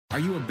Are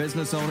you a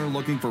business owner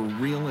looking for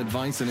real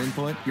advice and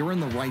input? You're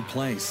in the right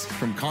place.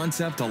 From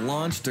concept to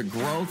launch to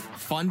growth,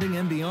 funding,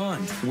 and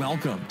beyond.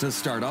 Welcome to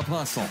Startup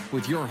Hustle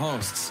with your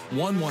hosts.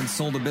 One once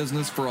sold a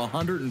business for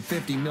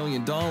 $150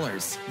 million.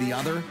 The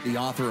other, the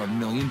author of $1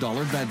 Million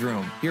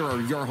Bedroom. Here are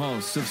your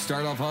hosts of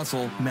Startup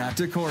Hustle, Matt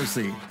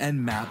DeCoursey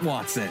and Matt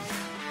Watson.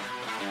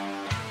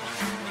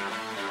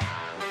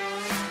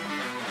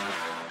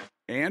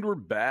 And we're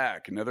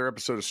back. Another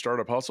episode of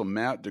Startup Hustle.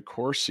 Matt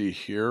DeCoursey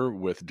here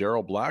with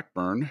Daryl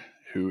Blackburn,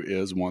 who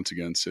is once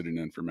again sitting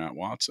in for Matt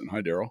Watson.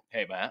 Hi, Daryl.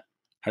 Hey, Matt.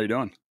 How you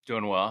doing?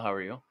 Doing well. How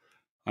are you?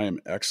 I am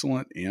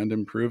excellent and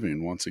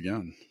improving once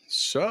again.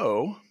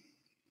 So, I'm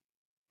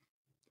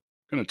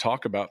going to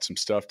talk about some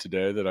stuff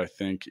today that I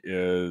think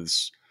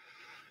is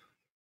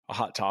a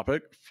hot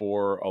topic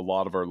for a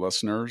lot of our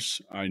listeners.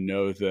 I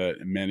know that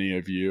many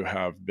of you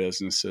have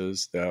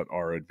businesses that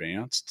are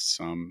advanced.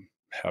 Some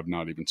have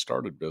not even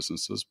started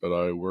businesses, but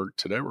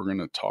today we're going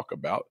to talk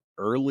about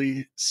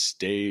early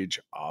stage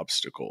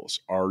obstacles.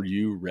 Are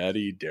you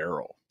ready,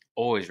 Daryl?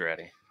 Always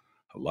ready.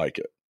 I like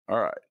it.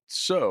 All right.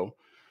 So,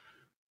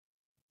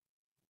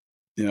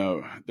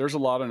 there's a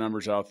lot of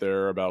numbers out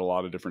there about a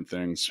lot of different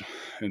things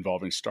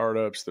involving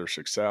startups, their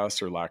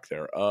success or lack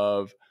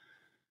thereof.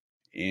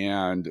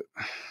 And,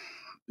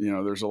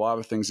 there's a lot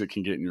of things that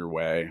can get in your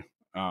way.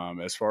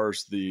 As far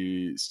as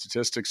the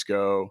statistics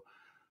go,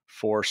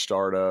 for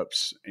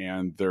startups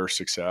and their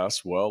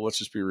success, well, let's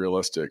just be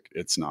realistic.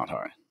 It's not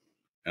high.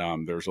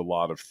 There's a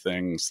lot of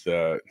things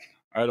that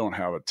I don't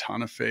have a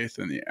ton of faith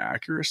in the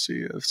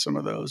accuracy of some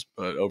of those,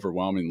 but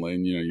overwhelmingly,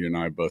 you and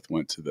I both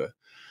went to the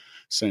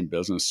same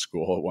business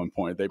school at one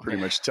point. They pretty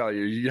much tell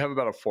you have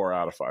about a 4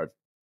 out of 5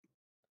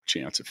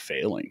 chance of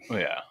failing. Oh,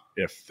 yeah.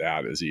 If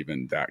that is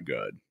even that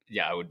good.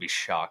 Yeah, I would be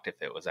shocked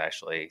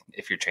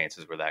if your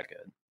chances were that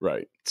good.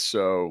 Right.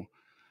 So,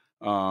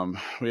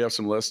 we have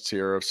some lists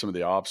here of some of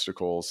the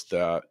obstacles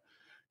that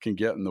can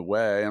get in the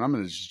way, and I'm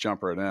going to just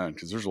jump right in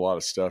because there's a lot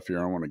of stuff here.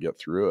 I want to get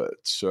through it.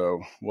 So,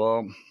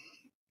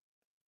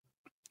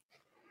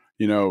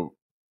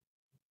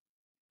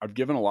 I've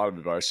given a lot of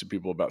advice to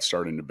people about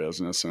starting a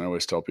business, and I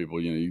always tell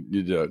people, you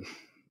need to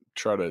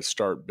try to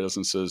start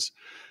businesses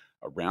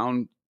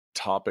around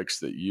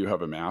topics that you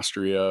have a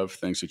mastery of,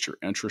 things that you're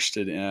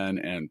interested in,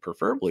 and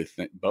preferably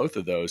both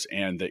of those,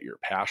 and that you're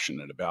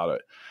passionate about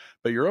it.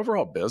 But your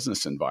overall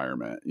business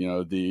environment,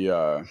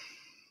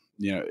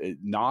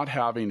 not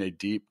having a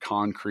deep,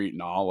 concrete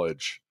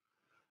knowledge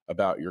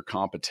about your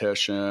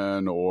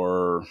competition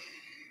or,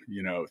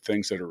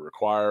 things that are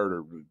required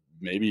or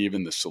maybe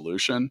even the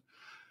solution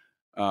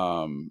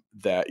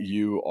that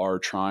you are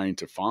trying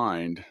to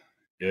find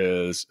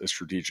is a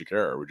strategic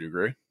error. Would you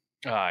agree?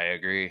 I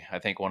agree. I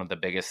think one of the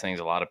biggest things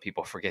a lot of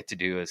people forget to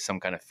do is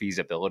some kind of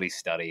feasibility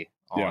study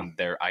on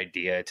their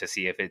idea to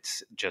see if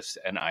it's just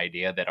an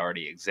idea that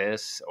already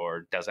exists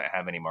or doesn't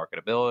have any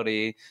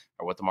marketability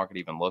or what the market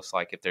even looks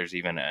like, if there's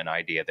even an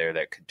idea there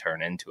that could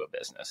turn into a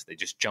business. They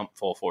just jump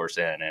full force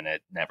in and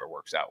it never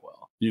works out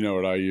well. You know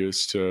what I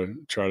use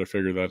to try to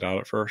figure that out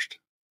at first?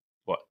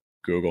 What?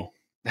 Google.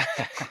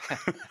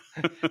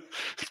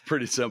 It's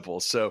pretty simple.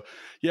 So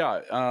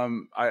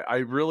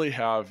I really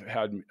have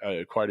had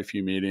quite a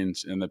few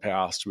meetings in the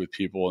past with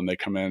people, and they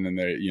come in and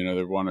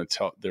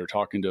they're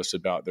talking to us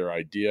about their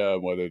idea,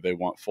 whether they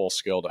want full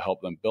scale to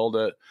help them build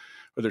it,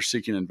 or they're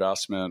seeking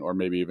investment, or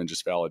maybe even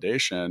just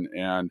validation.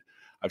 And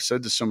I've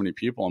said to so many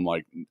people, I'm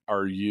like,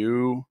 are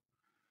you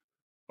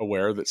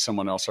aware that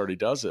someone else already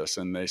does this?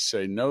 And they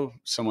say, no,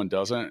 someone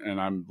doesn't. And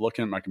I'm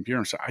looking at my computer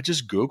and say, I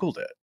just Googled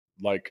it.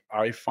 Like,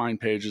 I find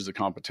pages of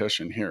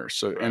competition here.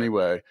 So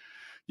anyway,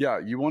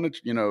 you want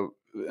to,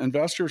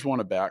 investors want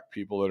to back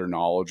people that are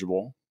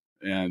knowledgeable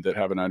and that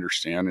have an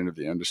understanding of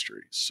the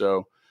industry.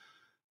 So,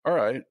 all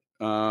right.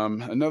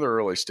 Another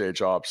early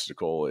stage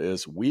obstacle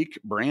is weak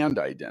brand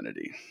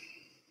identity.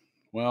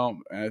 Well,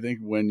 I think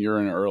when you're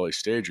in an early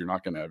stage, you're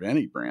not going to have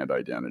any brand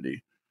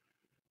identity,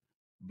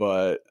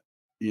 but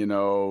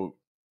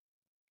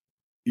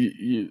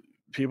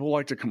people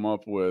like to come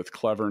up with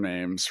clever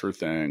names for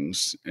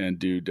things and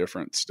do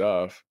different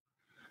stuff.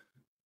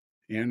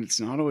 And it's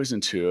not always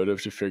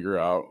intuitive to figure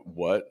out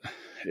what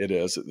it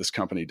is that this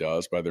company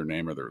does by their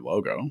name or their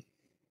logo.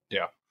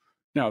 Yeah.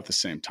 Now, at the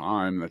same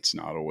time, that's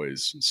not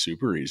always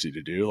super easy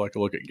to do. Like, a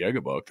look at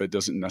Gigabook, that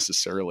doesn't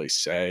necessarily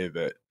say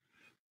that,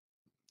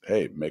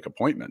 hey, make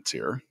appointments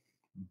here,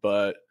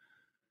 but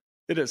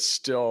it is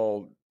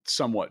still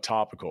somewhat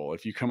topical.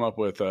 If you come up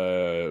with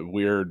a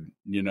weird,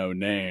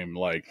 name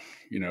like,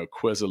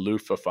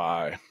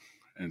 Quizalufify,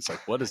 and it's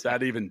like, what does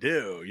that even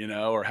do?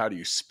 Or how do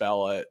you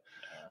spell it?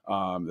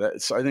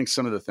 So I think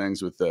some of the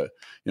things with the,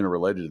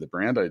 related to the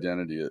brand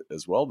identity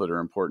as well that are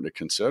important to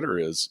consider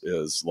is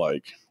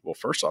like, well,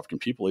 first off, can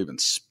people even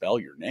spell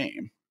your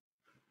name?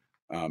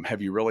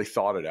 Have you really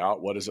thought it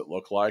out? What does it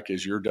look like?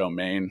 Is your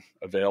domain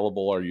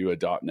available? Are you a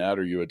 .net?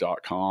 Are you a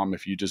 .com?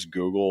 If you just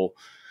Google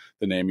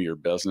the name of your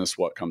business,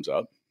 what comes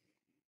up?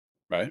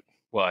 Right?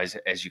 Well,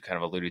 as you kind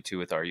of alluded to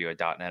with, are you a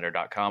 .net or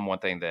 .com? One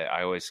thing that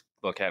I always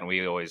look at and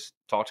we always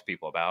talk to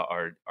people about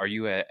are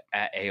you at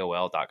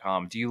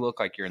AOL.com? Do you look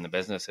like you're in the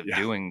business of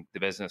doing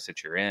the business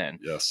that you're in?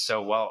 Yes.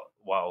 So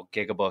while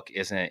Gigabook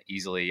isn't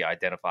easily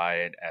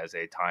identified as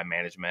a time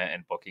management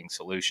and booking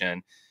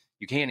solution,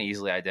 you can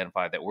easily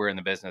identify that we're in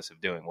the business of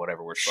doing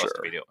whatever we're supposed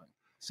to be doing.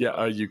 So,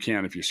 yeah, you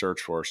can if you search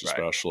for us,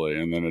 especially.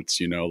 Right. And then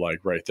it's, like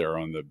right there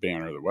on the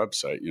banner of the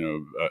website,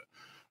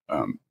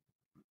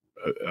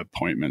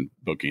 appointment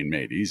booking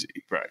made easy.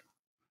 Right.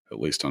 At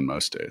least on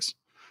most days.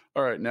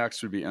 All right.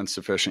 Next would be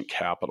insufficient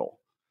capital.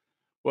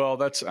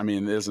 Well,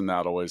 isn't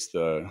that always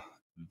the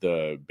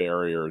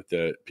barrier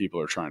that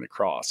people are trying to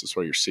cross? That's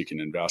why you're seeking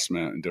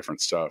investment and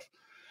different stuff.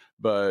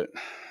 But,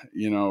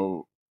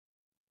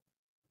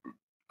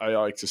 I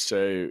like to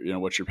say,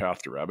 what's your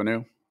path to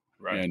revenue?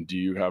 Right. And do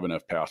you have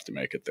enough path to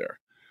make it there?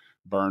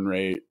 Burn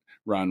rate,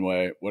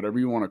 runway, whatever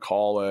you want to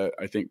call it.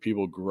 I think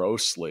people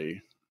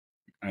grossly,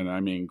 and I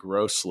mean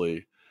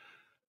grossly,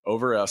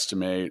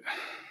 overestimate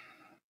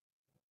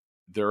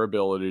their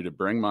ability to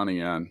bring money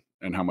in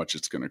and how much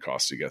it's going to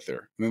cost to get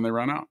there. And then they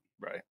run out.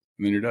 Right.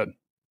 And then you're dead.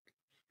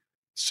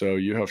 So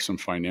you have some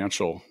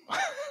financial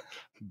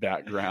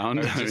background.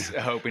 I was just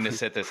hoping to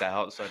sit this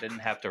out so I didn't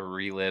have to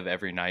relive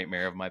every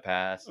nightmare of my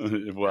past.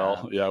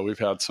 Well, yeah, we've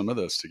had some of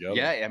those together.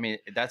 Yeah, I mean,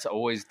 that's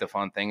always the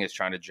fun thing, is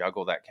trying to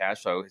juggle that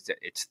cash flow.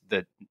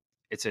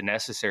 It's a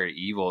necessary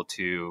evil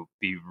to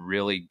be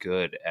really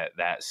good at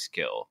that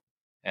skill.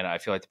 And I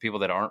feel like the people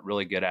that aren't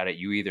really good at it,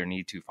 you either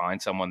need to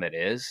find someone that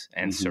is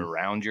and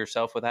surround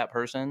yourself with that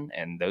person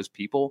and those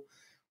people,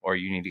 or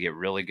you need to get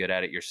really good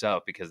at it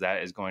yourself, because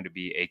that is going to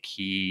be a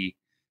key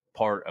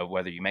part of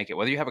whether you make it.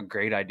 Whether you have a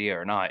great idea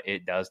or not,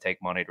 it does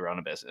take money to run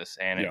a business,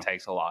 and it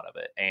takes a lot of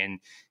it. And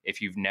if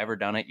you've never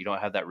done it, you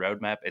don't have that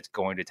roadmap, it's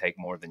going to take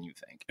more than you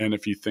think. And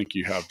if you think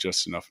you have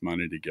just enough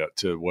money to get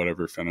to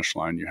whatever finish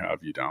line you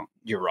have, you don't.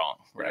 You're wrong,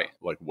 right?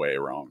 Yeah, like way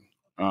wrong.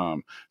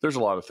 There's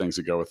a lot of things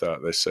that go with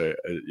that. They say,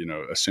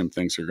 assume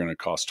things are going to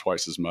cost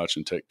twice as much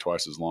and take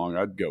twice as long.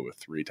 I'd go with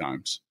 3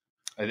 times.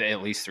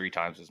 At least 3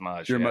 times as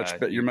much. You're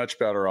much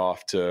better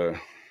off to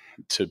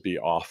be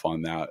off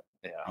on that.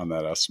 Yeah. On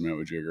that estimate.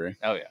 Would you agree?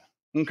 Oh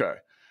yeah. Okay.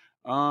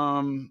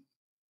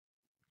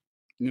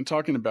 You're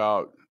talking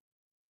about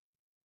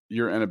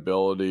your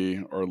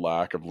inability or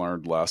lack of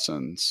learned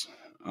lessons.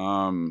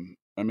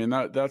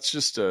 That's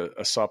just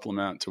a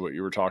supplement to what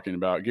you were talking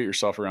about. Get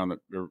yourself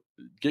around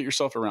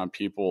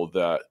people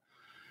that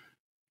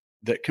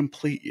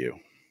complete you.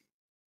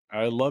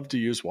 I love to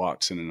use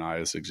Watson and I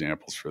as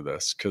examples for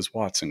this, because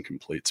Watson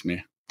completes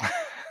me.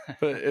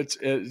 But it's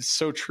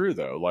so true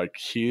though. Like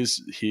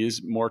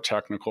he's more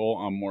technical.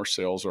 I'm more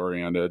sales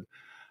oriented.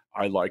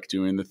 I like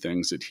doing the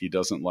things that he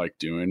doesn't like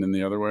doing, and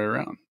the other way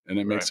around, and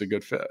it makes a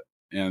good fit.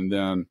 And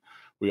then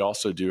we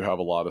also do have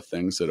a lot of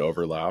things that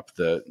overlap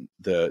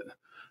that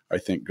I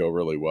think go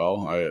really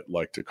well. I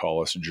like to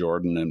call us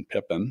Jordan and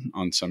Pippen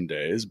on some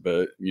days,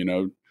 but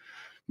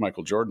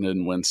Michael Jordan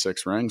didn't win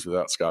 6 rings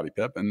without Scottie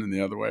Pippen, and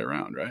the other way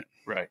around, right?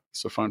 Right.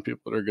 So find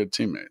people that are good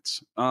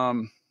teammates.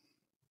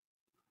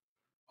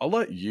 I'll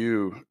let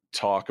you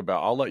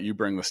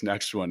bring this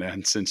next one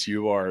in, since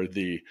you are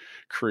the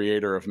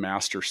creator of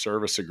master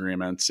service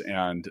agreements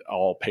and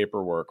all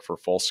paperwork for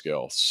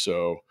Fullscale.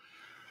 So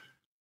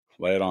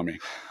lay it on me.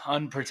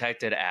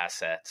 Unprotected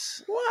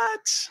assets.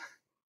 What?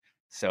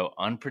 So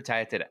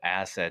unprotected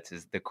assets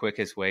is the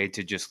quickest way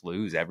to just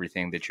lose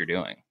everything that you're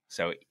doing.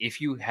 So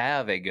if you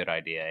have a good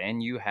idea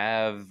and you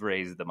have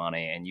raised the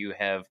money and you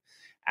have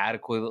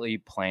adequately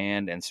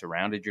planned and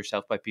surrounded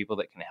yourself by people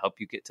that can help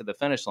you get to the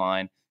finish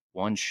line,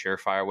 one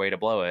surefire way to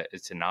blow it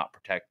is to not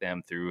protect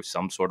them through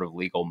some sort of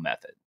legal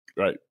method.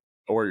 Right.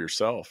 Or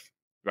yourself.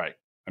 Right.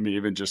 I mean,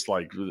 even just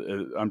like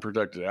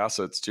unprotected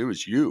assets too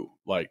is you.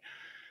 Like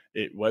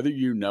whether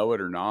you know it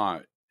or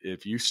not,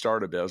 if you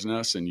start a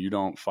business and you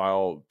don't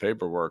file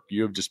paperwork,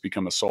 you have just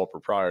become a sole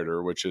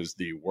proprietor, which is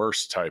the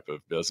worst type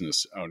of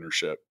business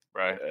ownership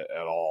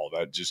at all.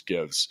 That just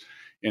gives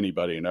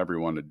anybody and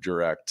everyone a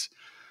direct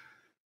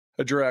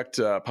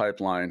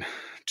pipeline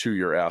to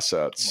your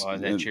assets.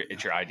 Well,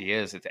 it's your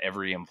ideas. It's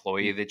every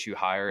employee that you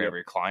hire,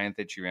 every client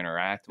that you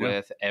interact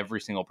with.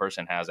 Every single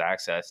person has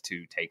access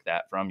to take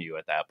that from you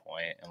at that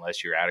point,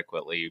 unless you're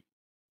adequately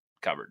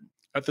covered.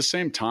 At the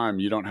same time,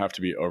 you don't have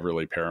to be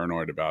overly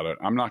paranoid about it.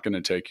 I'm not going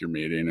to take your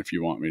meeting if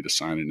you want me to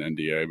sign an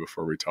NDA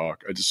before we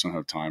talk. I just don't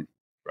have time.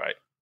 Right.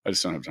 I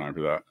just don't have time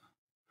for that.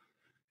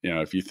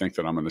 If you think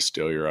that I'm going to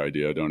steal your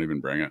idea, don't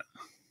even bring it.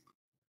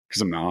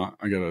 Because I'm not.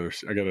 I got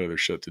other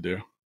shit to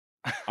do.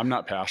 I'm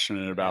not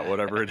passionate about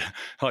whatever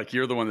like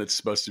you're the one that's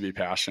supposed to be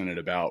passionate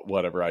about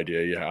whatever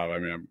idea you have. I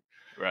mean,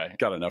 I've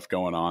got enough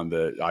going on.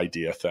 The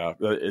idea theft,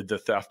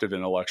 the theft of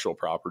intellectual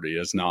property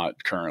is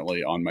not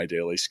currently on my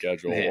daily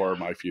schedule or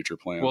my future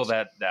plans. Well,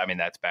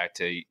 that's back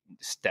to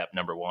step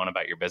number 1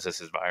 about your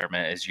business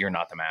environment, is you're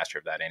not the master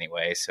of that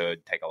anyway. So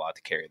it'd take a lot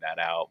to carry that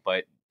out.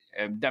 But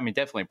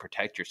definitely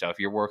protect yourself.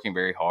 You're working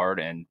very hard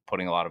and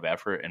putting a lot of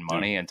effort and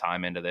money and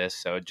time into this.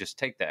 So just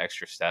take the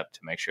extra step to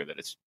make sure that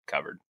it's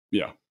covered.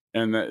 Yeah.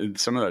 And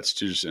some of that's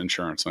just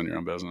insurance on your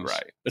own business.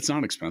 Right. It's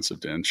not expensive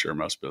to insure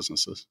most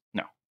businesses.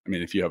 No. I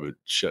mean, if you have a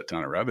shit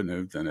ton of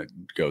revenue, then it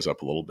goes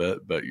up a little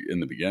bit. But in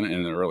the beginning,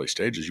 in the early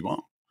stages, you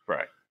won't.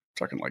 Right.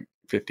 Talking like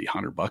 $50,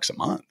 $100 a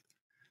month.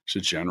 It's a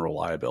general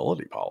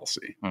liability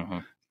policy. Mm-hmm.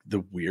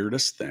 The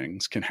weirdest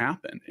things can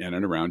happen in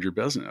and around your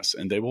business,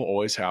 and they will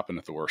always happen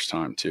at the worst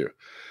time too.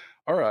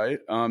 All right.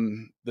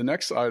 The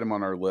next item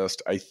on our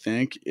list, I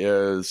think,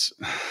 is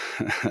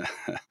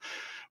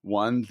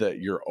one that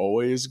you're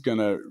always going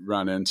to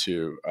run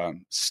into,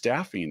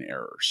 staffing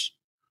errors.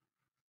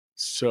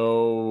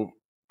 So,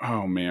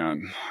 oh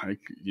man,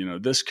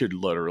 this could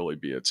literally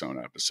be its own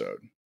episode.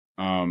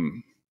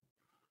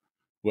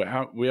 We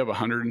have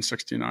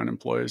 169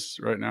 employees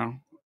right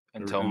now.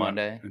 Until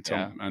Monday. And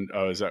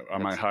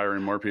am I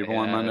hiring more people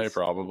on Monday?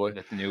 Probably.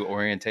 The new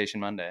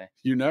orientation Monday.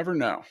 You never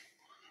know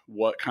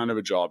what kind of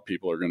a job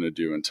people are going to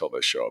do until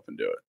they show up and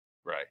do it.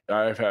 Right.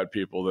 I've had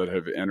people that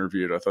have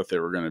interviewed. I thought they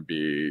were going to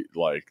be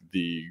like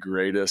the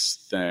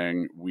greatest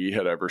thing we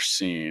had ever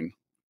seen.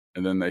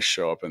 And then they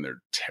show up and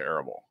they're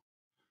terrible.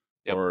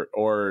 Yep.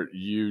 Or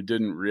you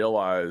didn't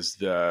realize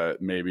that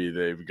maybe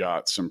they've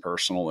got some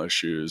personal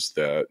issues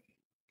that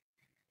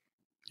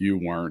you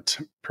weren't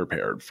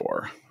prepared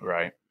for.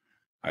 Right.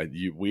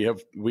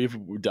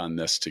 We've done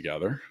this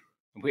together.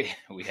 We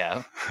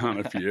have on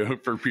a few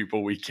for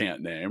people we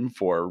can't name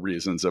for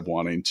reasons of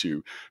wanting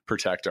to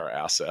protect our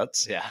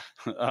assets. Yeah.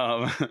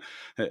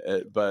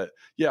 But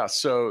yeah,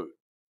 so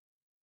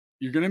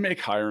you're going to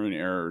make hiring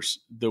errors.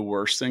 The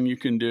worst thing you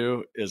can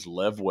do is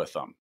live with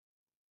them.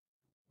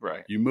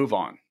 Right. You move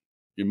on.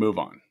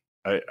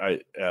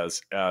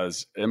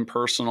 As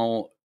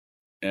impersonal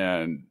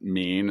and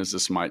mean as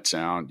this might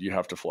sound, you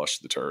have to flush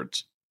the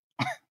turds.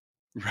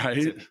 Right.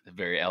 It's a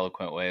very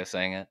eloquent way of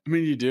saying it. I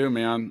mean, you do,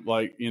 man.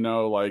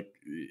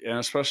 And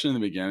especially in the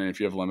beginning,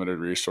 if you have limited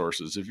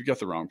resources, if you got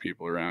the wrong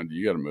people around,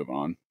 you got to move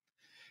on.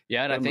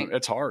 Yeah. And I think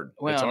it's hard.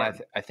 Well, it's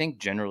hard. I think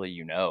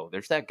generally,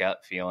 there's that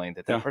gut feeling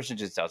that person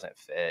just doesn't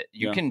fit.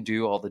 You can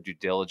do all the due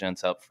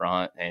diligence up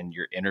front and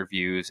your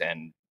interviews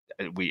and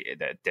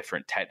the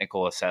different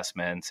technical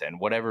assessments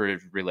and whatever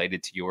is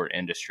related to your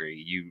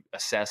industry. You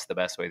assess the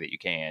best way that you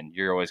can.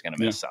 You're always going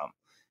to miss some.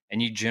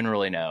 And you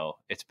generally know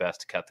it's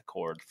best to cut the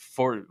cord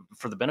for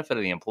the benefit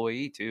of the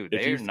employee too.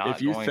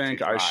 If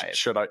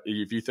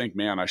you think,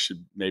 man, I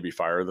should maybe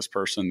fire this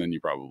person, then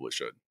you probably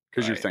should,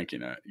 because you're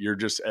thinking it. You're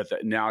just at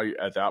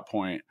that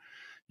point,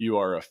 you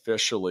are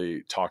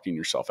officially talking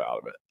yourself out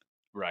of it.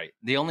 Right.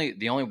 The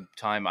only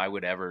time I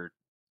would ever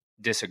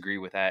disagree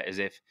with that is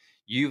if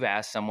you've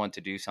asked someone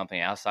to do something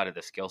outside of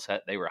the skill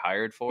set they were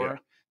hired for. Yeah.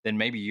 Then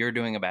maybe you're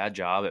doing a bad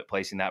job at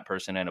placing that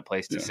person in a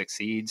place to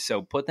succeed.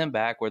 So put them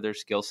back where their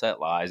skill set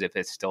lies. If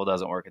it still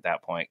doesn't work at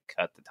that point,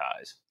 cut the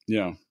ties.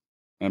 Yeah.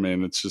 I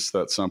mean, it's just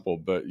that simple.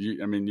 But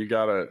you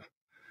gotta,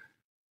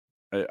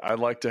 I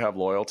like to have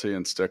loyalty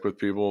and stick with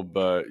people.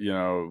 But,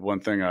 one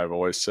thing I've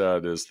always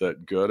said is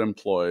that good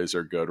employees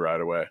are good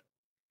right away.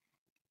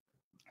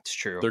 It's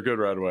true. They're good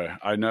right away.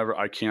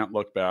 I can't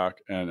look back.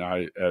 And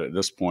at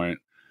this point,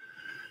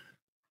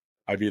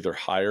 I've either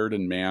hired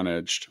and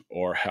managed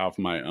or have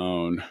my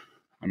own.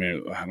 I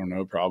mean, I don't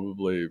know,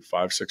 probably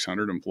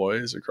 500-600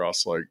 employees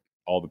across like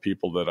all the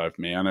people that I've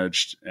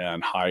managed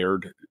and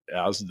hired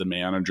as the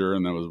manager.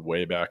 And that was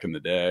way back in the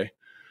day,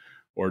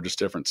 or just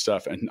different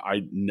stuff. And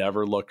I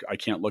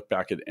can't look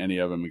back at any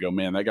of them and go,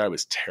 man, that guy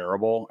was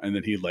terrible. And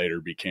then he later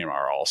became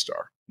our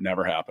all-star.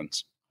 Never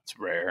happens. It's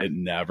rare. It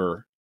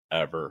never,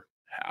 ever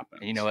happens.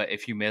 And you know what?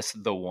 If you miss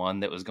the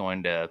one that was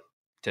going to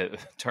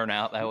turn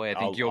out that way, I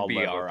think you'll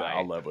be all right.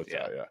 I'll live with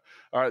that. Yeah.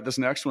 All right. This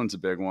next one's a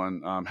big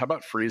one. How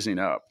about freezing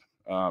up?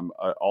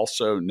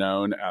 Also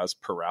known as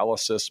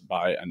paralysis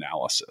by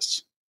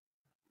analysis.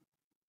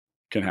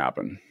 Can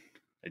happen.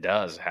 It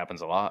does. It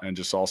happens a lot. And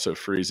just also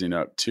freezing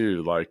up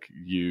too. Like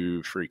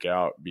you freak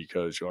out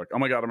because you're like, oh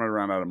my God, I'm going to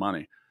run out of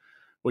money.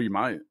 Well, you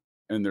might.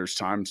 And there's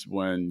times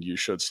when you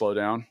should slow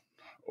down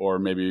or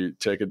maybe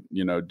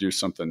do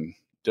something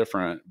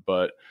different.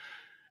 But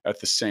at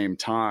the same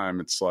time,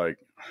 it's like,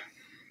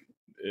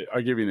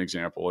 I'll give you an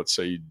example. Let's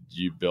say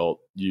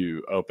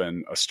you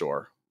open a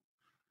store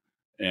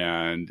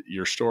and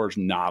your store's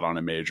not on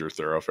a major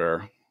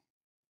thoroughfare.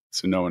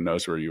 So no one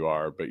knows where you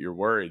are, but you're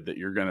worried that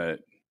you're going to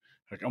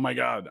like, oh my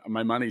God,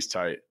 my money's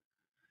tight.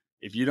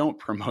 If you don't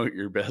promote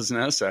your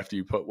business after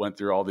you went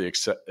through all the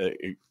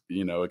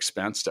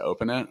expense to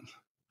open it,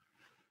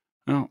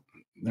 well,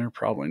 they're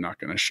probably not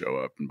going to show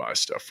up and buy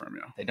stuff from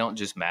you. They don't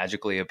just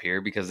magically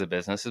appear because the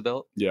business is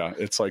built. Yeah.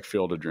 It's like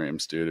Field of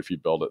Dreams, dude. If you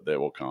build it, they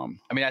will come.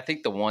 I mean, I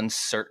think the one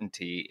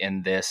certainty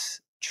in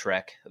this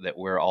trek that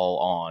we're all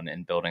on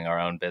in building our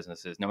own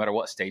businesses, no matter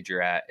what stage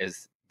you're at,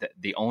 is that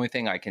the only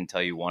thing I can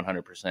tell you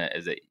 100%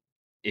 is that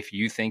if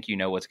you think you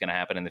know what's going to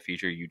happen in the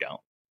future, you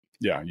don't.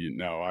 Yeah.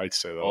 I'd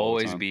say that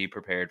always be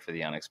prepared for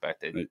the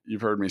unexpected.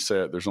 You've heard me say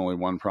it. There's only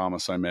one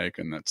promise I make,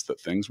 and that's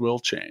that things will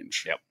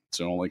change. Yep. It's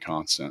the only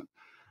constant.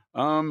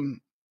 I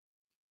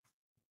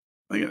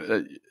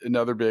think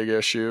another big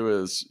issue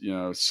is,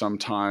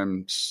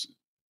 sometimes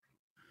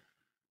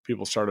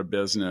people start a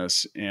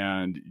business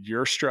and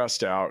you're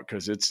stressed out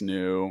because it's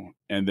new,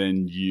 and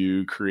then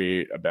you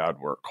create a bad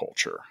work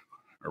culture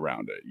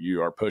around it.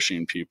 You are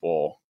pushing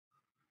people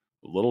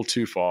a little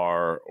too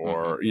far,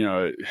 or,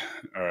 all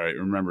right,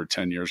 remember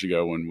 10 years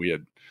ago when we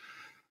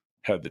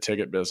had the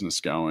ticket business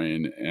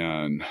going,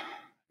 and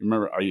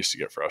remember I used to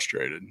get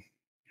frustrated.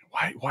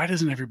 Why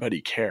doesn't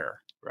everybody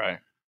care? Right.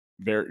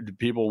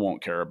 People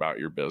won't care about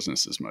your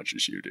business as much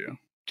as you do.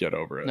 Get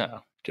over it.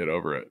 No. Get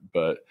over it.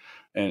 But,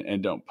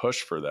 and don't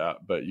push for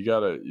that, but you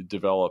got to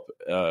develop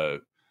a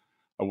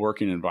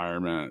working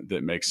environment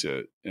that makes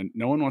it, and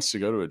no one wants to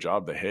go to a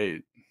job they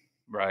hate.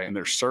 Right. And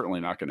they're certainly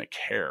not going to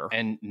care.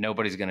 And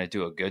nobody's going to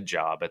do a good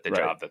job at the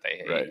job that they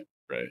hate.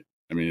 Right.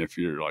 I mean, if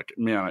you're like,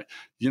 man,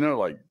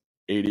 like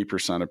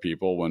 80% of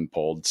people when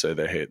polled say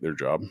they hate their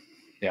job.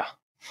 Yeah.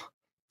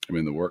 I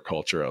mean, the work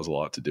culture has a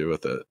lot to do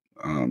with it.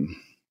 All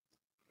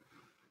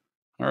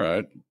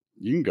right.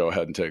 You can go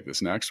ahead and take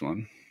this next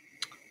one.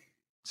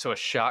 So a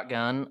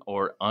shotgun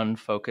or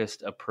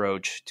unfocused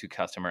approach to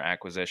customer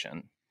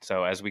acquisition.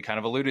 So as we kind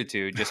of alluded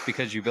to, just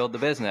because you build the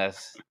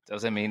business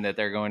doesn't mean that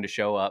they're going to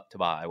show up to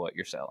buy what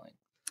you're selling.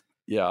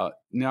 Yeah.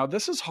 Now,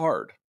 this is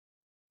hard.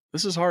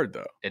 This is hard,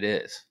 though. It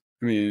is.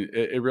 I mean,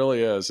 it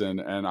really is. And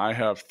I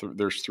have,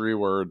 there's 3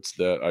 words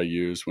that I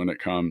use when it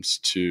comes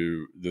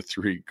to the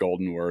 3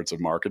 golden words of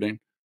marketing: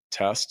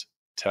 test,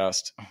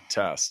 test,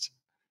 test.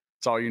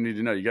 That's all you need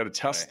to know. You got to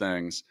test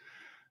things.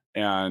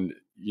 And,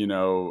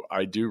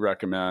 I do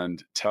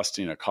recommend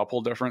testing a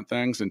couple different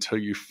things until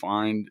you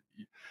find,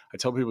 I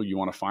tell people you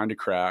want to find a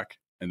crack.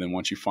 And then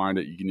once you find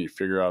it, you need to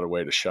figure out a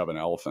way to shove an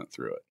elephant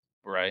through it.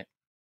 Right.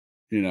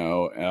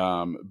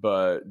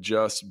 But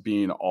just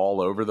being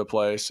all over the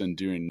place and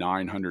doing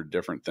 900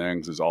 different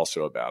things is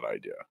also a bad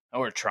idea.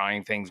 Or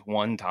trying things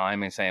one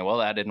time and saying, well,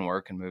 that didn't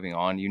work, and moving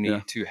on. You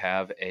need to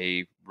have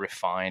a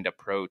refined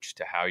approach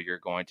to how you're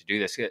going to do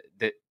this.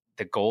 The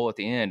goal at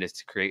the end is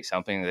to create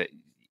something that,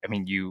 I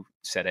mean, you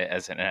said it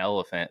as an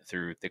elephant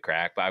through the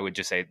crack, but I would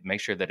just say make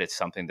sure that it's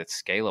something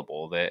that's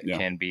scalable, that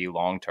can be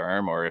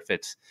long-term, or if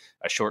it's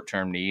a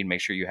short-term need,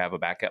 make sure you have a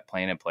backup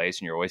plan in place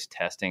and you're always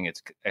testing.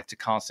 It's a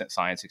constant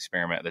science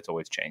experiment that's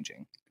always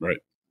changing. Right.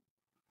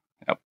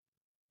 Yep.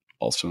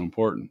 Also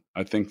important.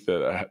 I think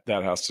that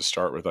has to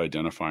start with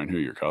identifying who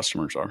your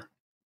customers are.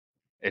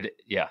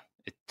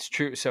 It's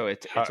true. So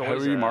it's how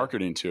are you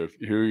marketing to?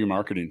 Who are you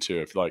marketing to?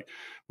 If like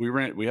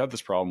we had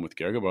this problem with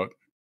Gigabook.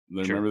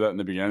 Remember that in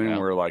the beginning,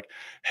 we're like,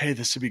 hey,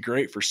 this would be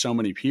great for so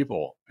many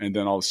people. And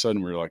then all of a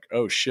sudden we're like,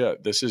 oh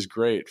shit, this is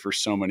great for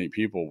so many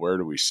people. Where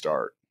do we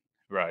start?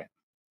 Right.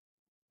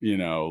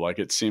 Like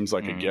it seems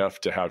like a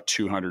gift to have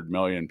 200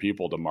 million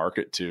people to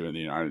market to in the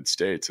United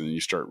States. And then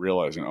you start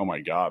realizing, oh my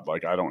God,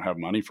 like I don't have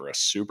money for a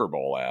Super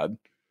Bowl ad.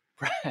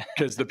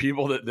 Because the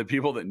people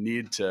that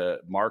need to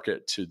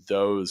market to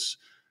those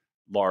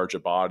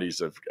large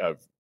bodies of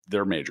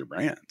their major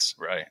brands.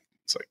 Right.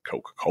 It's like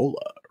Coca-Cola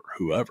or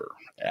whoever,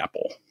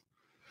 Apple.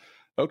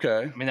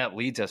 Okay. I mean, that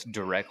leads us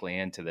directly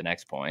into the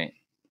next point.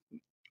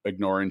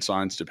 Ignoring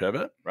signs to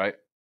pivot. Right.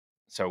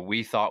 So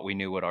we thought we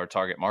knew what our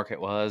target market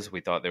was.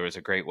 We thought there was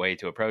a great way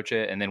to approach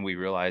it. And then we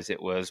realized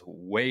it was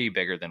way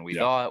bigger than we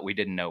thought. We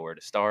didn't know where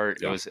to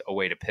start. It was a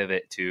way to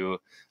pivot to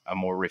a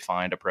more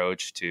refined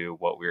approach to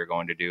what we were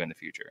going to do in the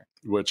future.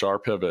 Which our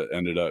pivot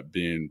ended up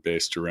being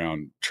based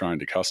around trying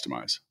to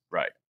customize.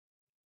 Right.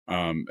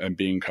 And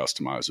being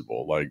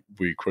customizable. Like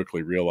we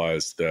quickly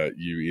realized that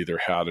you either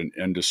had an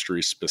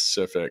industry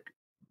specific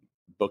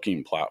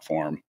booking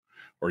platform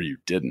or you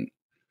didn't.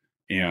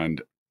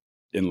 And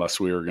unless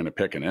we were going to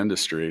pick an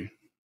industry,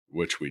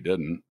 which we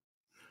didn't,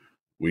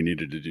 we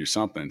needed to do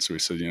something. So we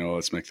said,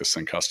 let's make this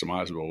thing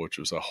customizable, which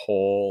was a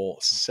whole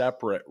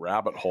separate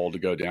rabbit hole to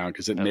go down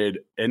because it made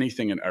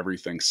anything and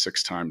everything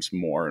 6 times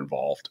more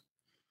involved.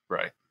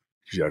 Right.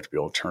 You have to be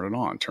able to turn it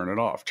on, turn it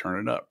off,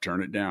 turn it up,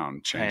 turn it down,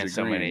 change it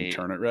green,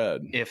 turn it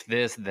red. If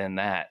this, then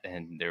that.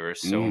 And there were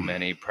so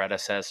many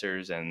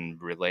predecessors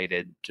and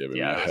related. Giving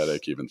me a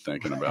headache even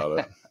thinking about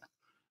it.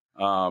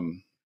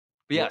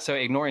 So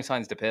ignoring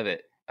signs to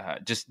pivot,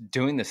 just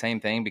doing the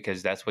same thing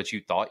because that's what you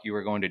thought you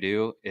were going to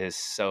do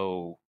it's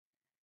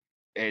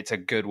a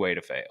good way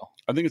to fail.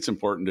 I think it's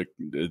important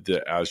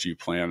to as you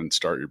plan and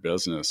start your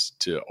business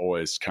to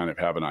always kind of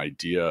have an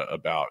idea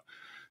about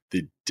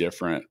the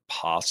different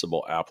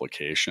possible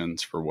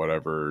applications for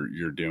whatever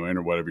you're doing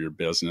or whatever your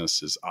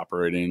business is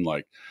operating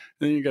like.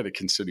 Then you got to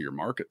consider your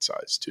market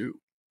size too.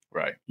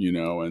 Right.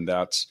 And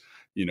that's,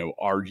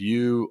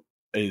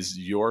 is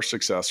your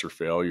success or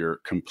failure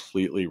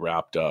completely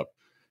wrapped up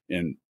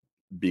in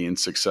being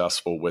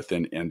successful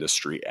within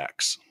industry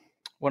X?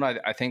 Well,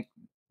 I think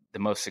the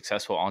most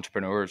successful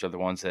entrepreneurs are the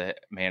ones that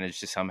manage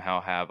to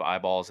somehow have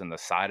eyeballs in the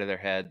side of their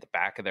head, the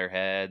back of their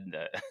head,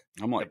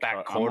 the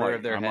back corner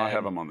of their head. I might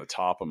have them on the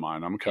top of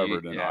mine. I'm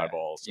covered in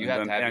eyeballs. You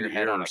have to have your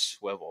head on a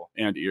swivel.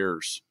 And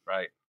ears.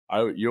 Right.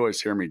 You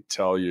always hear me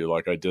tell you,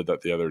 like I did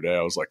that the other day.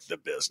 I was like, the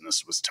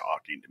business was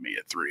talking to me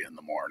at 3 a.m.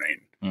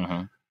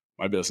 Mm-hmm.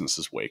 My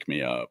businesses wake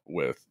me up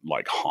with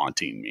like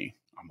haunting me.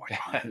 I'm like,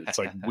 oh, it's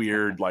like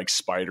weird, like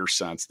spider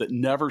sense that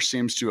never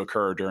seems to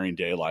occur during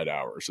daylight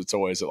hours. It's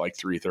always at like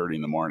 3:30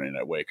 in the morning.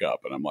 I wake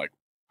up and I'm like,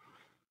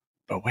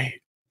 but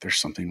wait, there's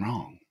something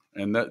wrong.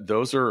 And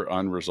those are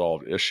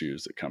unresolved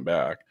issues that come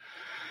back.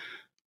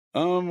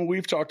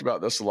 We've talked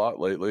about this a lot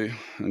lately,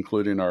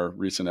 including our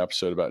recent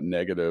episode about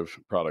negative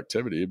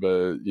productivity,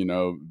 but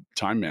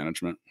time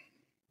management.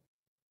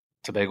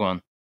 It's a big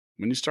one.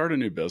 When you start a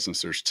new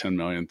business, there's 10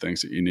 million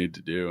things that you need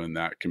to do, and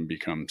that can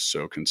become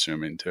so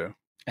consuming too.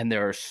 And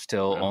there are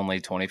still only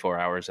 24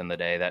 hours in the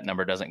day. That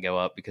number doesn't go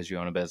up because you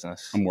own a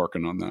business. I'm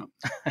working on that.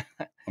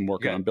 I'm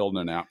working on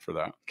building an app for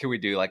that. Can we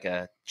do like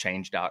a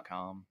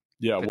change.com?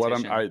 Yeah,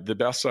 petition? the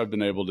best I've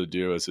been able to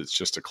do is it's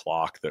just a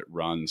clock that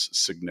runs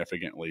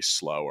significantly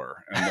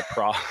slower. And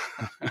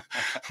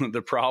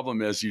the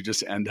problem is you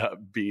just end up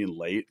being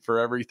late for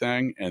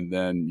everything, and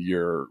then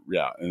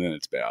and then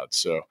it's bad.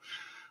 So I'm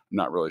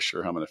not really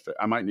sure how I'm going to fit.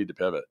 I might need to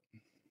pivot.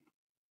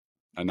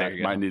 I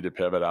might need to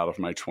pivot out of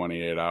my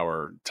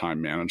 28-hour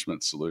time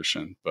management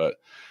solution. But,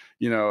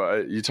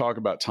 you talk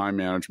about time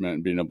management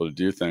and being able to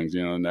do things.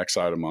 The next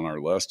item on our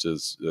list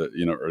is, of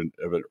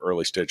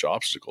early stage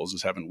obstacles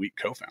is having weak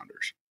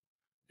co-founders.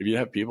 If you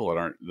have people that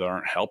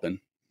aren't helping,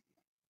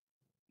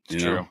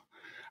 it's true.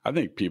 I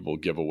think people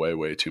give away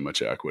way too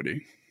much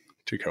equity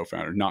to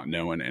co-founders, not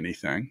knowing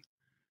anything.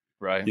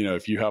 Right.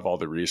 If you have all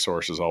the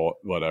resources, all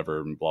whatever,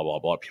 and blah, blah,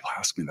 blah. People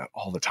ask me that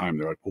all the time.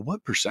 They're like, well,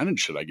 what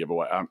percentage should I give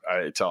away?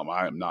 I tell them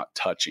I am not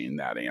touching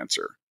that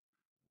answer.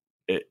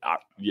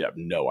 You have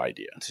no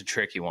idea. It's a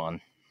tricky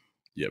one.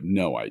 You have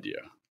no idea.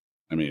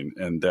 I mean,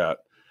 and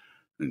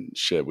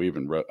shit, I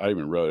even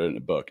wrote it in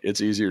a book.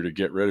 It's easier to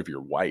get rid of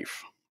your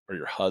wife or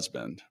your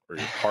husband or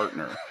your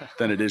partner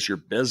than it is your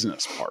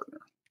business partner.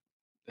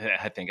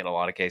 I think in a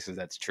lot of cases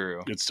that's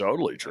true. It's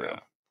totally true.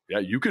 Yeah,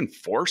 you can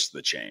force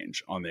the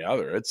change on the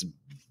other. It's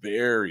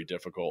very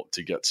difficult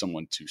to get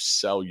someone to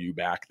sell you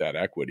back that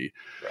equity.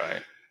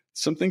 Right.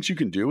 Some things you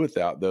can do with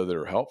that, though, that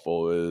are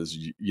helpful is,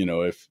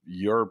 if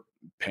you're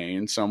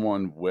paying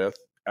someone with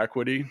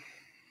equity,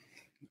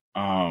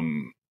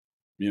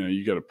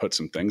 you got to put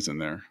some things in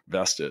there,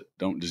 vest it.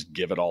 Don't just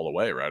give it all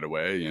away right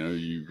away.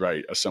 You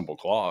write a simple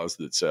clause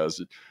that says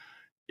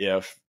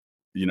if,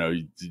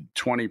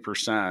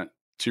 20%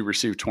 to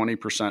receive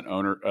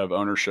 20% of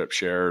ownership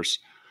shares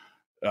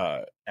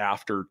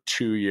after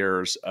 2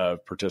 years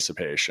of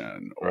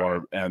participation,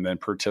 and then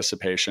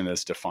participation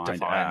is defined as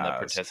the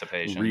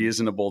participation,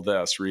 reasonable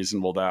this,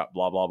 reasonable that,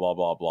 blah, blah, blah,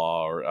 blah,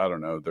 blah, or I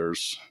don't know.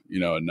 There's,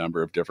 a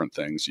number of different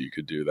things you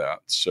could do that.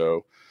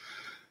 So,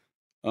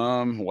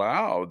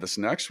 wow, this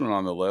next one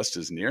on the list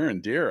is near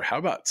and dear. How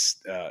about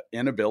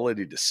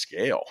inability to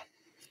scale?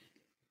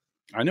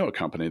 I know a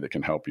company that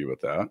can help you with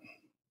that.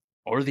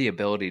 Or the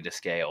ability to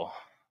scale.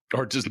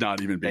 Or just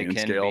not even being scalable.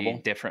 They can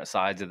be different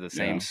sides of the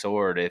same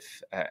sword.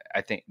 If I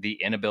think the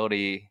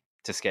inability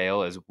to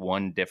scale is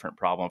one different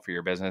problem for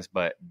your business,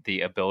 but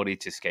the ability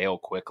to scale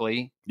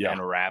quickly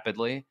and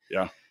rapidly,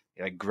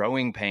 like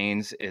growing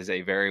pains is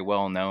a very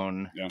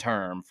well-known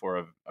term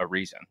for a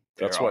reason.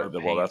 That's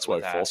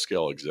why full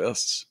scale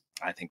exists.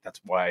 I think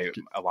that's why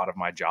a lot of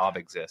my job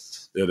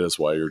exists. It is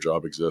why your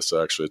job exists.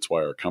 Actually, it's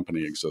why our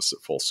company exists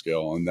at full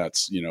scale. And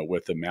that's,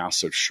 with the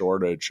massive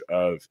shortage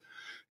of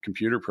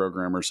computer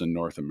programmers in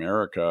North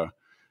America,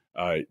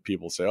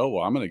 people say, oh,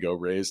 well, I'm going to go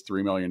raise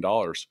 $3 million.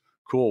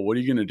 Cool. What are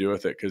you going to do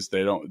with it? Because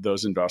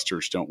those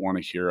investors don't want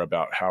to hear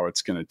about how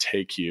it's going to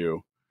take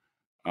you,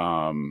 8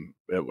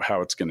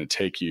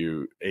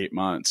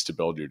 months to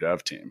build your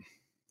dev team.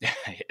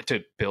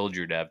 To build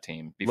your dev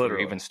team before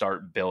you even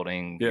start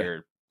building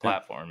your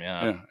platform.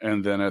 Yeah.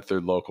 And then at their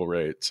local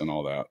rates and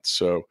all that.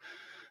 So,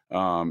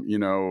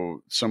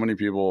 so many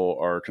people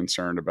are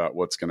concerned about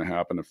what's going to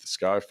happen if the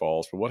sky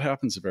falls, but what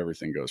happens if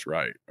everything goes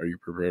right? Are you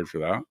prepared for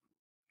that?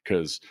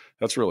 Because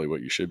that's really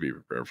what you should be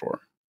prepared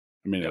for.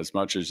 I mean, as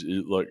much as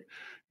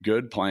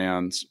good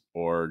plans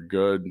or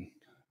good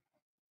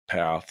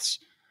paths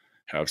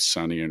have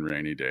sunny and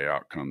rainy day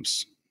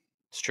outcomes.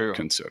 It's true.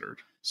 Considered.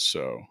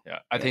 So,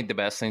 I think the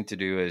best thing to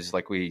do is,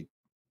 like we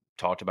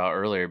talked about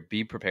earlier,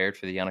 be prepared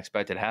for the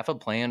unexpected. Have a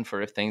plan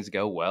for if things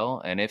go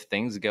well and if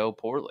things go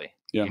poorly.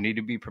 You need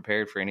to be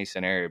prepared for any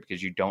scenario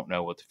because you don't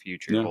know what the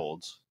future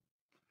holds.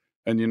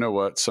 And you know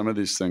what? Some of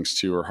these things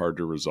too are hard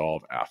to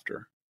resolve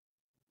after.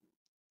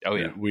 Oh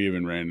yeah. We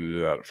even ran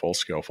into that at Full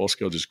Scale. Full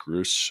Scale just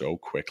grew so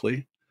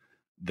quickly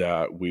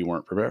that we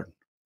weren't prepared.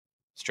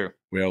 It's true.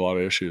 We had a lot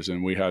of issues,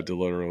 and we had to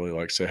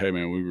literally say, hey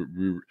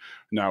man,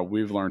 now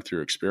we've learned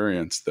through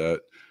experience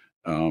that,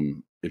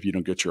 if you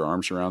don't get your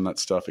arms around that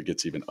stuff, it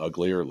gets even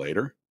uglier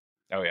later.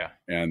 Oh yeah.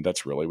 And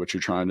that's really what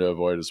you're trying to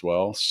avoid as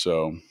well.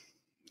 So,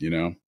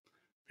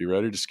 be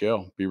ready to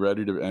scale, be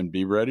ready and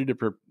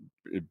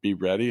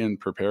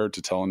prepared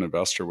to tell an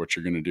investor what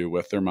you're going to do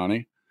with their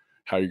money,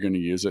 how you're going to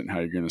use it, and how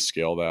you're going to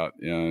scale that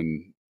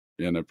in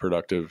a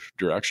productive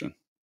direction.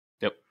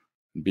 Yep.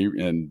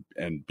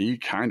 Be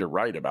kind of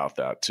right about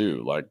that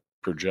too. Like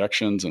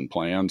projections and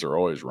plans are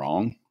always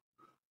wrong.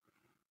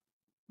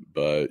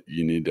 but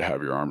you need to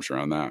have your arms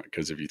around that,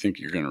 because if you think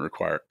you're going to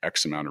require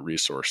X amount of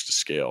resource to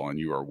scale and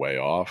you are way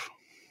off,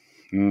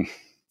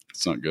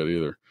 it's not good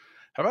either.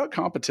 How about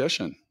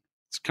competition?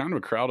 It's kind of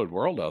a crowded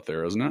world out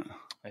there, isn't it?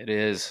 It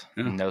is.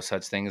 Yeah. No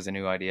such thing as a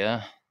new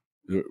idea.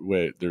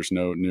 Wait, there's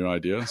no new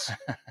ideas?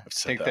 I've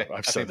said that.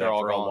 I've said that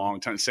for a long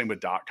time. Same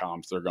with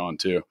 .coms. They're gone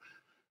too.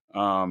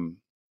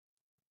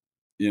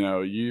 You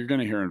know, you're going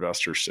to hear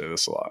investors say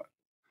this a lot.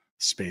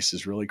 Space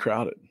is really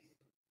crowded.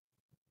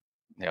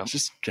 Yeah. It's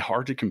just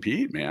hard to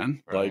compete,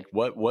 man. Right.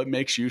 Like what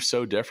makes you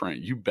so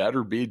different? You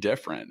better be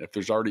different.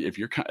 Especially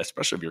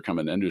if you're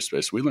coming into a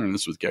space. We learned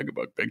this with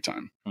Gigabug big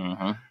time.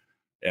 Mm-hmm.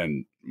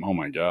 And oh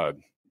my God,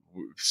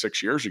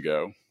 6 years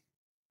ago,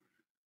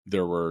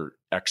 there were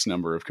X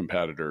number of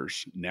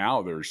competitors.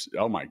 Now there's,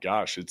 oh my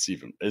gosh, it's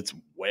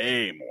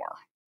way more.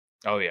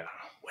 Oh yeah.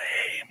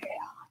 Way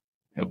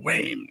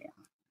more.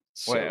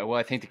 So, well,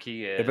 I think the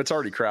key is, if it's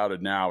already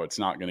crowded now, it's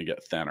not going to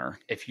get thinner.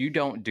 If you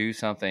don't do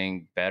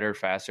something better,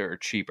 faster, or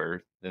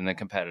cheaper than the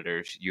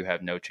competitors, you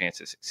have no chance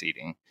of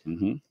succeeding.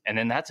 Mm-hmm. And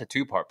then that's a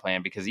two-part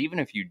plan, because even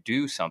if you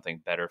do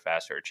something better,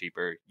 faster, or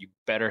cheaper, you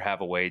better have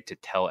a way to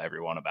tell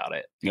everyone about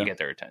it and get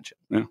their attention.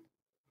 Yeah.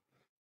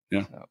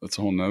 Yeah. So. That's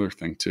a whole nother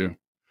thing too.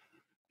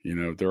 You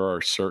know, there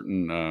are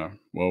certain,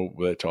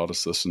 they taught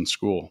us this in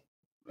school.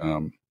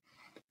 You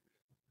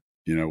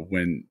know,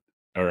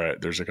 all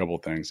right, there's a couple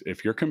of things.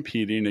 If you're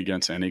competing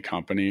against any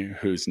company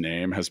whose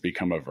name has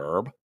become a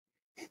verb,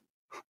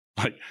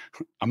 like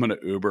I'm going to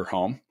Uber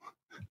home.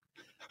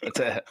 That's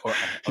it. Or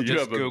I'll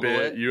just Google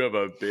it. You have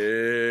a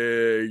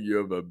big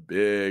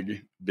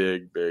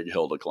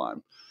hill to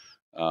climb.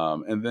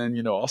 And then,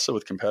 you know, also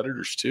with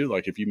competitors too,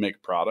 like if you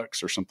make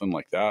products or something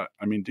like that,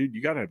 I mean, dude,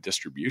 you got to have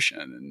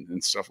distribution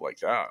and stuff like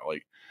that.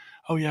 Like,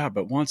 oh yeah,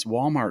 but once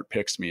Walmart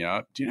picks me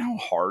up, do you know how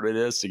hard it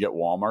is to get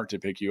Walmart to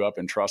pick you up?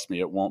 And trust me,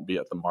 it won't be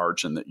at the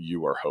margin that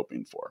you are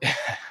hoping for.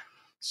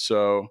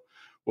 So,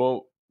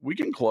 well, we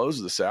can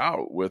close this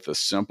out with a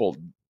simple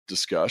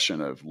discussion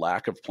of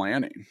lack of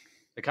planning.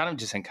 It kind of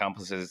just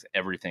encompasses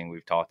everything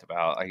we've talked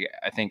about.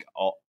 I think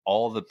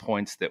all the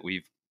points that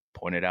we've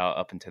pointed out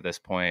up until this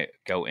point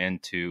go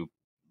into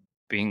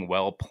being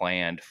well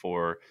planned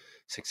for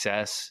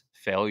success,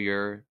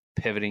 failure,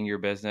 pivoting your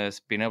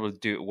business, being able to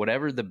do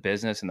whatever the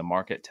business and the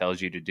market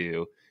tells you to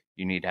do.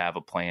 You need to have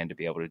a plan to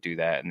be able to do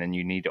that. And then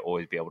you need to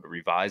always be able to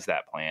revise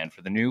that plan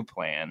for the new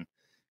plan,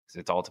 because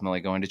it's ultimately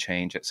going to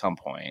change at some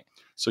point.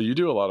 So you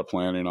do a lot of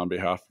planning on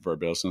behalf of our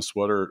business.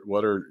 What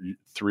are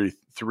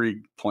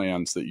three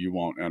plans that you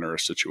won't enter a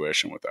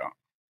situation without?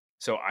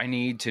 So I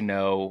need to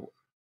know.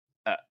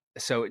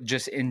 So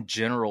just in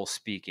general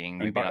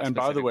speaking, and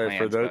by the way,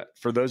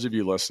 for those of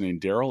you listening,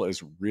 Daryl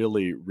is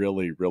really,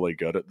 really, really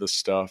good at this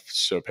stuff.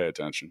 So pay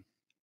attention.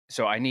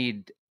 So I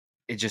need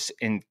it, just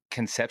in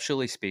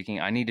conceptually speaking,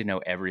 I need to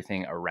know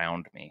everything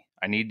around me.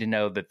 I need to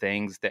know the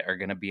things that are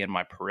going to be in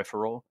my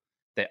peripheral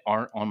that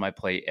aren't on my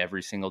plate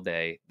every single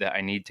day, that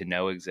I need to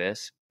know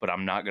exist, but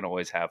I'm not going to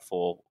always have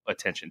full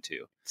attention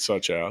to.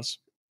 Such as?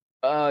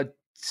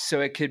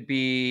 So it could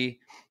be,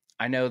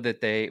 I know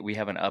that we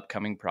have an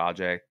upcoming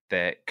project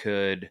that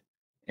could,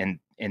 in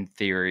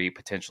theory,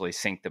 potentially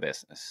sink the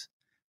business,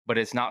 but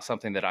it's not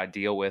something that I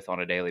deal with on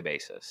a daily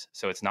basis.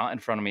 So it's not in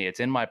front of me. It's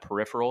in my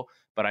peripheral,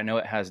 but I know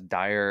it has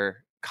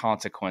dire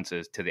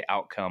consequences to the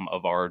outcome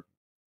of our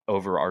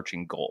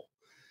overarching goal.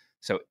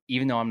 So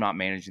even though I'm not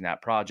managing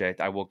that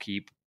project, I will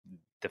keep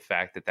the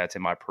fact that that's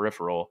in my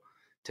peripheral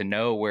to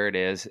know where it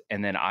is.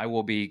 And then I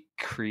will be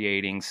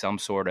creating some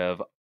sort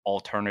of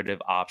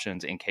alternative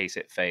options in case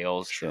it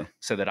fails, sure,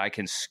 so that I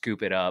can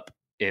scoop it up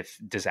if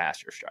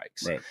disaster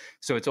strikes. Right.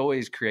 So it's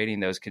always creating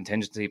those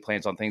contingency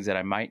plans on things that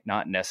I might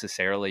not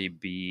necessarily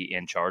be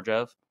in charge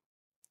of.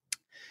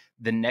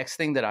 The next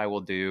thing that I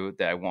will do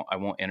that I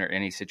won't enter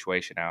any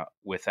situation out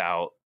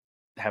without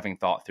having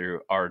thought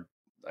through are,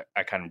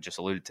 I kind of just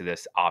alluded to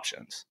this,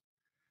 options.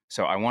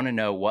 So I want to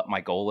know what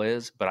my goal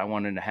is, but I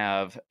want to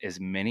have as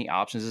many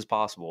options as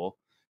possible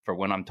for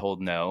when I'm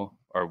told no,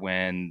 or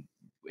when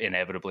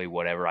inevitably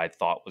whatever I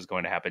thought was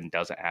going to happen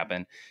doesn't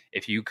happen.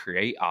 If you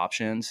create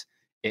options,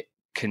 it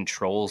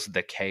controls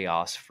the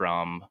chaos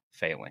from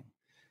failing.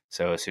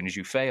 So as soon as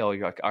you fail,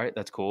 you're like, all right,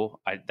 that's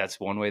cool. That's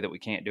one way that we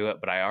can't do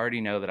it, but I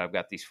already know that I've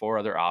got these 4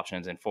 other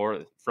options, and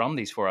from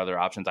these 4 other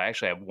options, I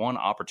actually have one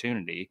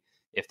opportunity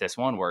if this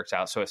one works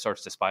out. So it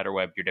starts to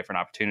spiderweb your different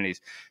opportunities.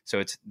 So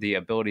it's the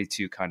ability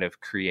to kind of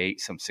create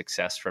some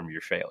success from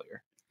your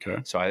failure. Okay.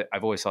 So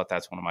I've always thought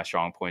that's one of my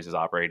strong points, is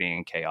operating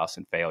in chaos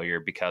and failure.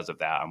 Because of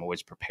that, I'm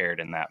always prepared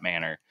in that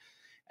manner.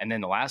 And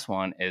then the last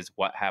one is,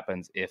 what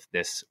happens if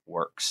this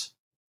works?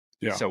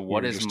 Yeah. So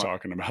what is just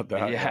talking about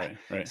that? Yeah.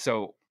 Right.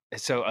 So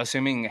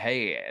assuming,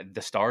 hey,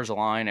 the stars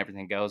align,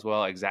 everything goes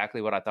well,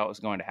 exactly what I thought was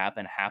going to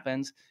happen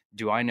happens.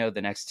 Do I know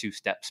the next 2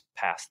 steps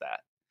past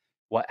that?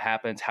 What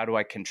happens? How do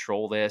I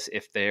control this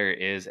if there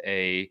is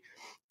a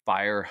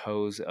fire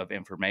hose of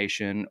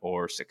information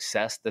or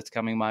success that's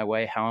coming my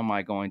way? How am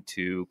I going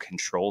to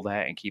control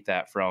that and keep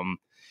that from,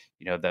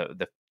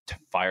 the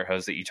fire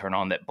hose that you turn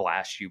on that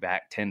blasts you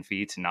back 10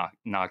 feet to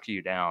knock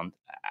you down.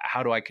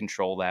 How do I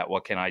control that?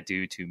 What can I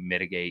do to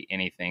mitigate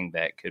anything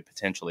that could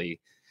potentially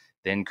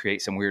then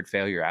create some weird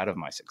failure out of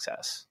my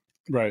success?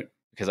 Right.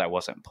 Because I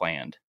wasn't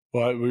planned.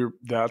 Well,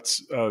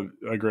 that's a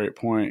great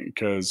point,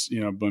 because,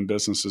 when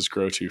businesses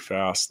grow too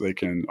fast, they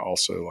can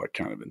also like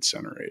kind of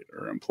incinerate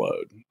or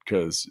implode,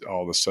 because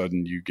all of a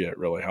sudden you get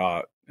really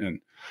hot. And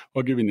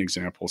I'll give you an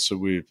example. So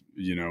we're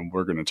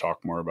going to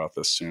talk more about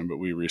this soon, but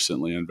we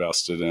recently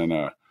invested in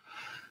a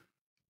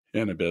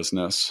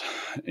business,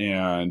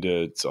 and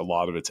it's a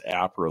lot of it's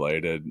app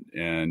related.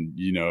 And,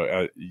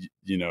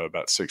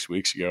 about 6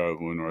 weeks ago,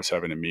 when I was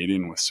having a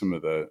meeting with some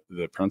of the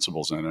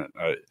principals in it,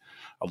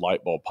 a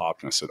light bulb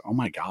popped, and I said, oh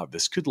my God,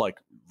 this could like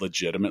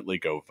legitimately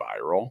go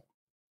viral.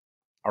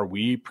 Are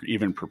we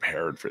even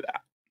prepared for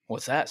that?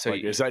 What's that? So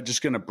is that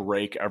just going to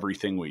break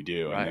everything we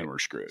do, and then we're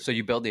screwed? So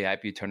you build the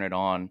app, you turn it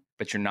on,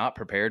 but you're not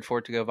prepared for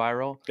it to go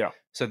viral. Yeah.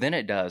 So then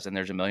it does, and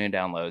there's 1 million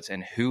downloads.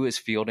 And who is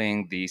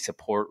fielding the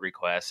support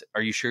requests?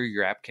 Are you sure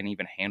your app can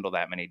even handle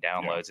that many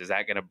downloads? Yeah. Is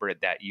that going to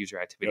break that user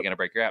activity? Going to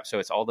break your app? So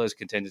it's all those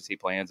contingency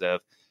plans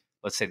of,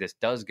 let's say this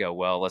does go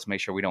well, let's make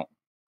sure we don't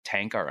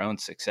tank our own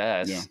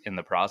success in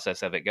the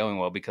process of it going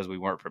well because we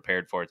weren't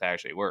prepared for it to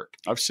actually work.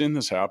 I've seen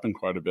this happen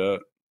quite a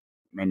bit.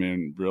 I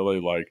mean, really,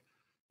 like,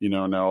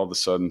 now all of a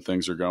sudden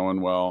things are going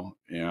well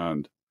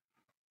and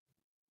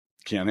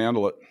can't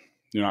handle it.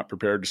 You're not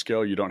prepared to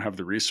scale. You don't have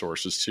the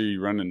resources to. You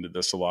run into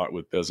this a lot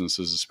with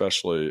businesses,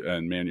 especially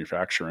in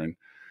manufacturing.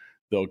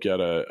 They'll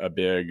get a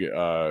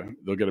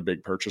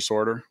big purchase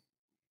order.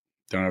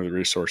 Don't have the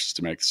resources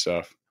to make the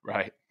stuff.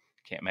 Right.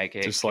 Can't make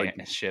it. Just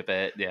can't ship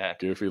it. Yeah.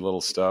 Goofy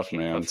little stuff,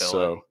 man.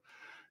 So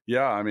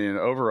yeah, I mean,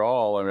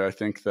 overall, I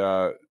think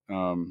that,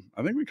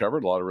 I think we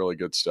covered a lot of really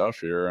good stuff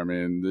here. I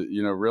mean,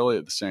 really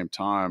at the same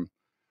time,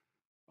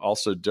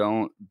 also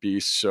don't be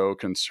so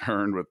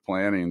concerned with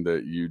planning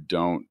that you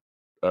don't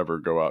ever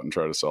go out and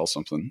try to sell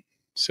something.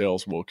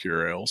 Sales will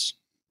cure ills.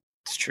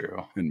 It's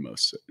true. In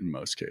most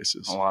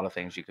cases. A lot of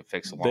things you could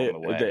fix along the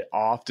way. They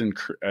often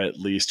at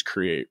least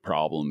create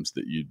problems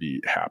that you'd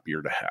be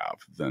happier to have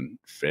than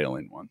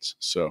failing ones.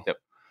 So,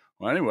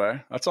 Well,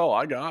 anyway, that's all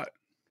I got.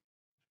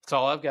 That's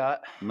all I've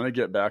got. I'm going to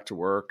get back to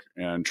work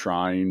and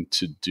trying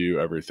to do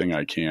everything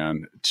I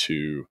can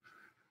to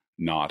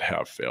not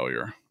have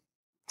failure.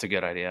 It's a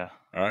good idea.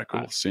 All right,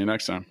 cool. See you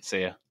next time.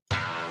 See ya.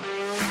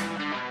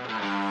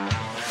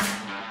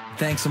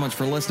 Thanks so much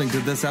for listening to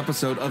this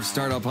episode of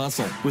Startup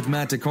Hustle with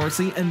Matt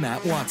DeCoursey and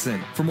Matt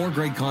Watson. For more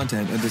great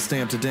content and to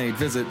stay up to date,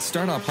 visit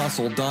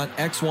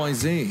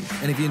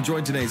startuphustle.xyz. And if you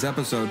enjoyed today's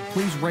episode,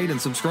 please rate and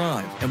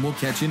subscribe. And we'll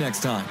catch you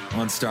next time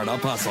on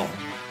Startup Hustle.